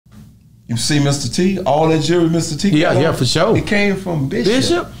You see Mr. T, all that jewelry Mr. T. Yeah, for sure. It came from Bishop.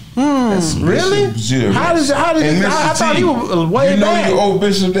 Bishop? That's Really? Bishop jewelry. How did I thought he was way back. You owe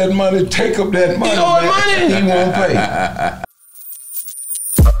Bishop that money, take up that money. He owe money? He won't pay.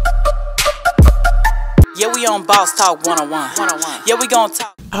 Yeah, we on Boss Talk 101. Yeah, we gonna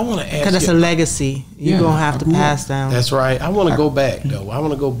talk. I want to ask you. Because it's a legacy you're going to have to pass down. That's right. I want to go back, though. I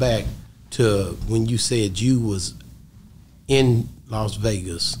want to go back to when you said you was in Las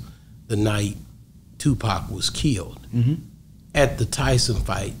Vegas the night Tupac was killed. At the Tyson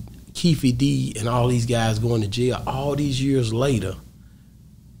fight, Keefe D and all these guys going to jail all these years later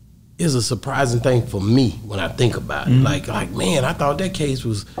is a surprising thing for me when I think about it. Like, man, I thought that case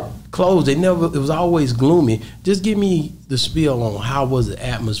was closed. It was always gloomy. Just give me the spiel on how was the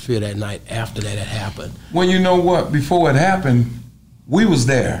atmosphere that night after that had happened. Well, you know what? Before it happened, we was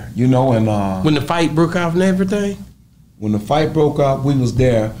there, you know, and when the fight broke out and everything? When the fight broke out, we was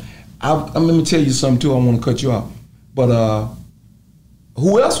there. Let me tell you something too. I want to cut you off, but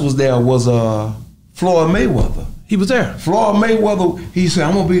who else was there was Floyd Mayweather. He was there. Floyd Mayweather, he said,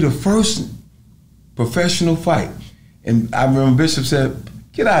 I'm going to be the first professional fight. And I remember Bishop said,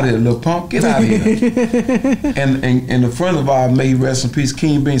 get out of here, little punk, get out of here. and a friend of ours, may he rest in peace,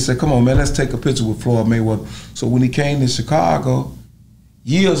 King Bean, said, come on, man, let's take a picture with Floyd Mayweather. So when he came to Chicago,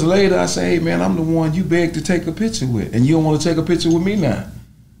 years later, I said, hey, man, I'm the one you begged to take a picture with, and you don't want to take a picture with me now.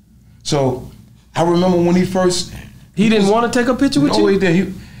 So I remember when he first... He didn't want to take a picture with you? No, he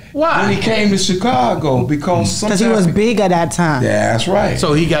didn't. Why? When he came to Chicago, because he was big at that time. That's right.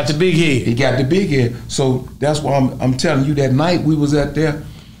 So he got the big head. He got the big head. So that's why I'm telling you that night we was at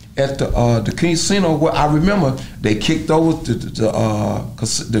the casino where I remember they kicked over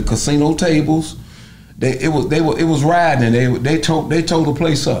the casino tables. It was riding and they tore the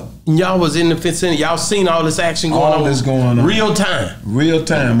place up. And y'all was in the casino. Y'all seen all this action going on. All this going on. Real time. Real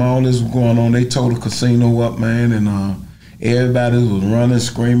time. All this was going on. They tore the casino up, man, and everybody was running,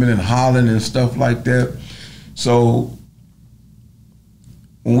 screaming, and hollering and stuff like that. So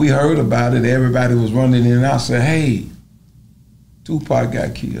when we heard about it, everybody was running in and out. Said, "Hey, Tupac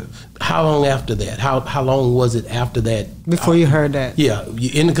got killed." How long after that? How long was it after that? Before you heard that? Yeah, you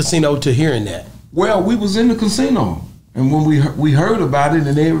in the casino to hearing that. Well, we was in the casino, and when we heard about it,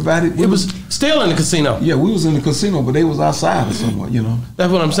 and everybody it was still in the casino. Yeah, we was in the casino, but they was outside or somewhere, you know.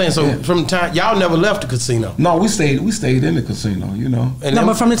 That's what I'm saying. So from the time y'all never left the casino. No, we stayed in the casino, you know. And no,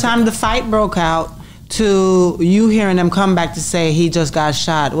 but from the time the fight broke out to you hearing them come back to say he just got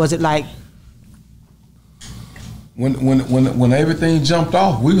shot, was it like? When everything jumped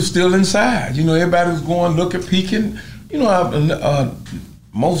off, we was still inside. You know, everybody was going, looking, peeking. You know,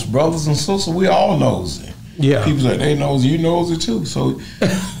 most brothers and sisters, we all nosy. Yeah. People say they nosy, you nosy too. So,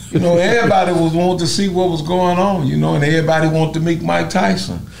 you know, everybody was wanting to see what was going on, you know, and everybody wanted to meet Mike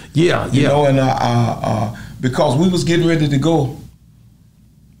Tyson. Yeah, You know, and because we was getting ready to go.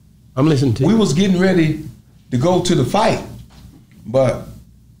 I'm listening to you. We was getting ready to go to the fight, but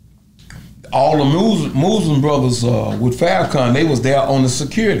all the Muslim brothers with Farrakhan, they was there on the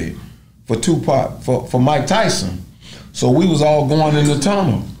security for Tupac, for Mike Tyson. So we was all going in the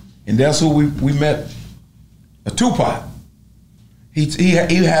tunnel, and that's who we met. Tupac. He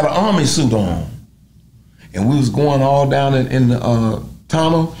had an army suit on, and we was going all down in the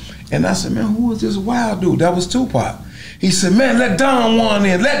tunnel. And I said, man, who is this wild dude? That was Tupac. He said, man, let Don Juan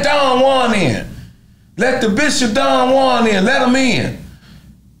in. Let Don Juan in. Let the Bishop Don Juan in. Let him in.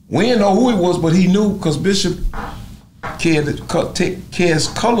 We didn't know who he was, but he knew because Bishop cares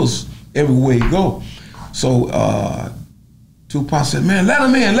colors everywhere he go. So Tupac said, man, let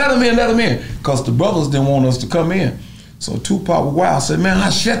him in, let him in, let him in. Because the brothers didn't want us to come in. So Tupac was wild, said, man, I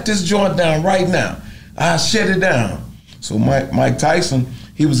shut this joint down right now. I shut it down. So Mike Tyson,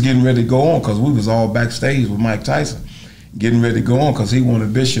 he was getting ready to go on because we was all backstage with Mike Tyson, getting ready to go on because he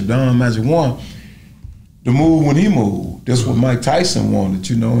wanted Bishop Don Magic Juan to move when he moved. That's what Mike Tyson wanted,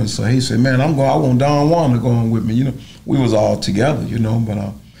 you know. And so he said, man, I want Don Juan to go on with me, you know. We was all together, you know,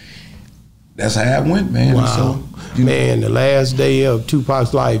 but that's how it went, man. Wow. So, man, the last day of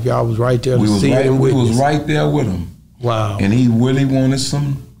Tupac's life, y'all was right there to see it and witness. We was right there with him. Wow. And he really wanted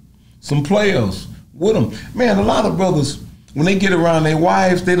some players with him. Man, a lot of brothers, when they get around their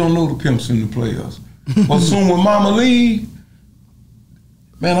wives, they don't know the pimps and the players. But soon with Mama Lee,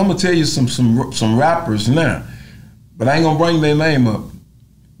 man, I'm gonna tell you some rappers now, but I ain't gonna bring their name up.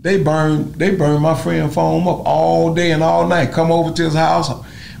 They burn my friend phone up all day and all night. Come over to his house.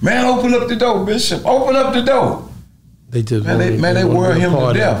 Man, open up the door, Bishop. Open up the door. They just they wear him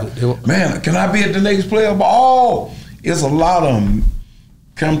to death. Man, can I be at the next player ball? It's a lot of them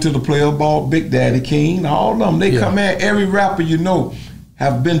come to the player ball. Big Daddy King, all of them. They come in. Every rapper you know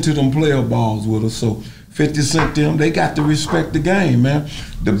have been to them player balls with us. So 50 Cent them, they got to respect the game, man.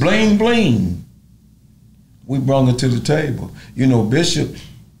 The bling bling, we brung it to the table. You know, Bishop,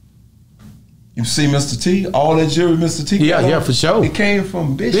 you see Mr. T, all that jewelry Mr. T got Yeah, on, for sure. it came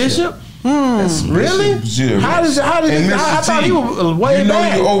from Bishop. Bishop? That's Really? Bishop jewelry. How did And I Mr. thought T, he was way you know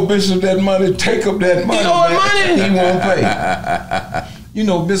back. you owe Bishop that money, take up that money. He owe him man. money? He won't pay. You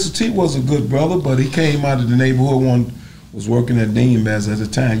know, Mr. T was a good brother, but he came out of the neighborhood. One was working at Dean Bass at the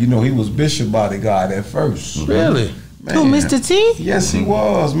time. You know, he was Bishop bodyguard at first. Really? Man. Who, Mr. T? Yes, he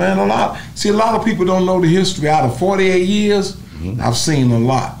was, man. A lot of people don't know the history. Out of 48 years, I've seen a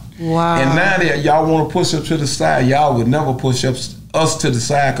lot. Wow. And now that y'all want to push up to the side, y'all would never push us to the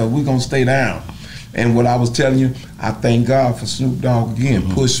side because we're going to stay down. And what I was telling you, I thank God for Snoop Dogg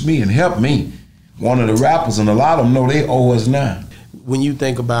again. Pushed me and helped me. One of the rappers, and a lot of them know they owe us now. When you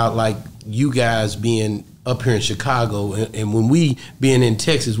think about like you guys being up here in Chicago, and when we being in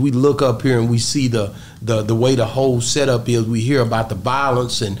Texas, we look up here and we see the way the whole setup is. We hear about the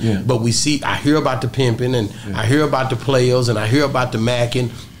violence, and but I hear about the pimping, and I hear about the players, and I hear about the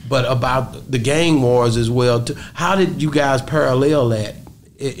macking, but about the gang wars as well. How did you guys parallel that?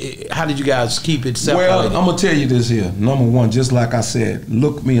 How did you guys keep it separated? Well, I'm gonna tell you this here. Number one, just like I said,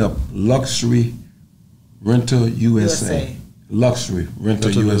 look me up, Luxury Rental USA. Luxury Rental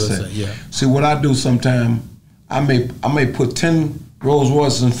USA. Yeah. See what I do sometime, I may put 10 Rolls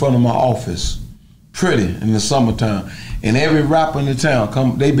Royces in front of my office, pretty in the summertime, and every rapper in the town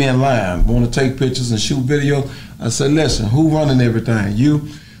come, they be in line, want to take pictures and shoot videos. I say, listen, who running everything? You.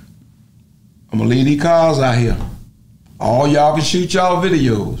 I'm gonna leave these cars out here. All y'all can shoot y'all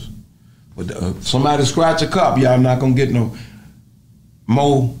videos, but somebody scratch a cop, y'all not gonna get no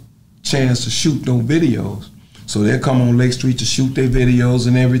more chance to shoot no videos. So they'll come on Lake Street to shoot their videos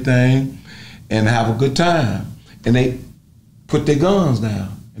and everything and have a good time. And they put their guns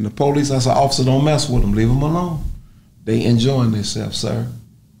down. And the police, I said, officer, don't mess with them. Leave them alone. They enjoying themselves, sir.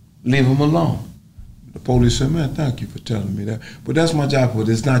 Leave them alone. The police said, man, thank you for telling me that. But that's my job. But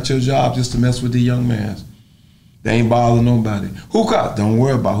it's not your job just to mess with the young man. They ain't bothering nobody. Who caused? Don't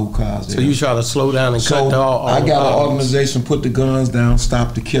worry about who caused it. So you try to slow down and cut all I got an the organization, put the guns down,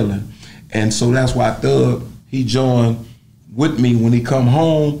 stop the killing. And so that's why Thug, he joined with me. When he come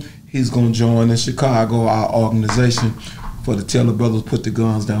home, he's gonna join in Chicago, our organization, for the Taylor Brothers put the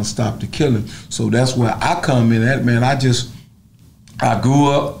guns down, stop the killing. So that's where I come in at, man. I grew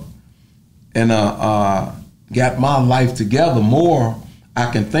up and got my life together more. I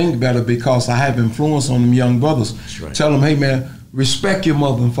can think better because I have influence on them young brothers. Right. Tell them, hey man, respect your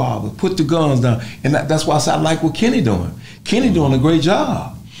mother and father. Put the guns down. And that's why I say I like what Kenny doing. Kenny doing a great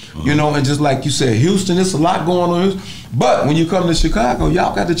job. You know, and just like you said, Houston, there's a lot going on. But when you come to Chicago,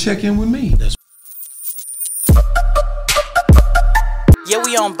 y'all got to check in with me. Yeah,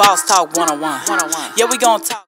 we on Boss Talk 101. Yeah, we gonna talk.